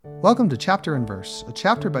Welcome to Chapter and Verse, a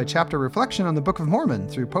chapter-by-chapter reflection on the Book of Mormon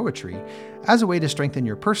through poetry, as a way to strengthen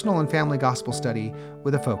your personal and family gospel study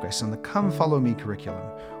with a focus on the Come Follow Me curriculum.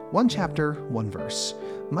 One chapter, one verse.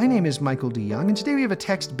 My name is Michael D. Young, and today we have a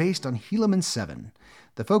text based on Helaman 7.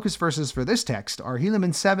 The focus verses for this text are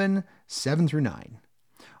Helaman 7, 7 through 9.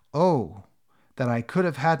 Oh, that I could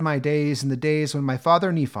have had my days in the days when my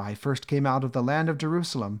father Nephi first came out of the land of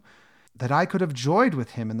Jerusalem, that I could have joyed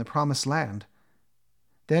with him in the promised land.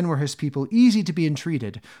 Then were his people easy to be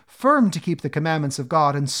entreated, firm to keep the commandments of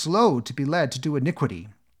God, and slow to be led to do iniquity.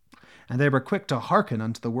 And they were quick to hearken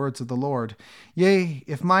unto the words of the Lord. Yea,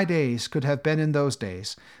 if my days could have been in those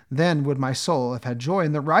days, then would my soul have had joy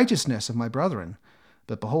in the righteousness of my brethren.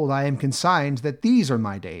 But behold, I am consigned that these are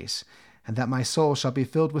my days, and that my soul shall be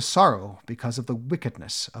filled with sorrow because of the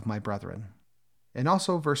wickedness of my brethren. And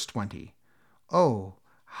also verse 20. Oh,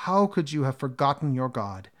 how could you have forgotten your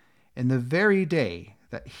God in the very day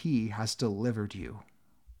that he has delivered you?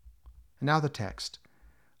 And now the text.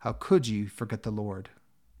 How could you forget the Lord?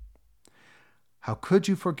 How could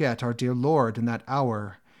you forget our dear Lord in that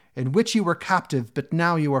hour in which you were captive, but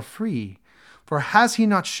now you are free? For has he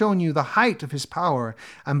not shown you the height of his power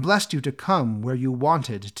and blessed you to come where you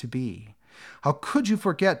wanted to be? How could you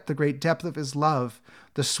forget the great depth of his love,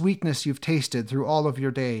 the sweetness you've tasted through all of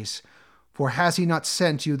your days? For has he not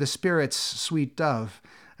sent you the Spirit's sweet dove,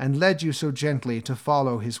 and led you so gently to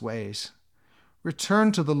follow his ways?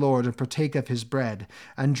 Return to the Lord and partake of his bread,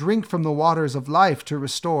 and drink from the waters of life to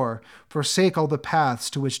restore. Forsake all the paths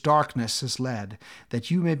to which darkness has led, that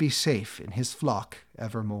you may be safe in his flock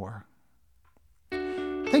evermore.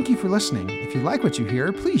 Thank you for listening. If you like what you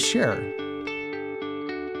hear, please share.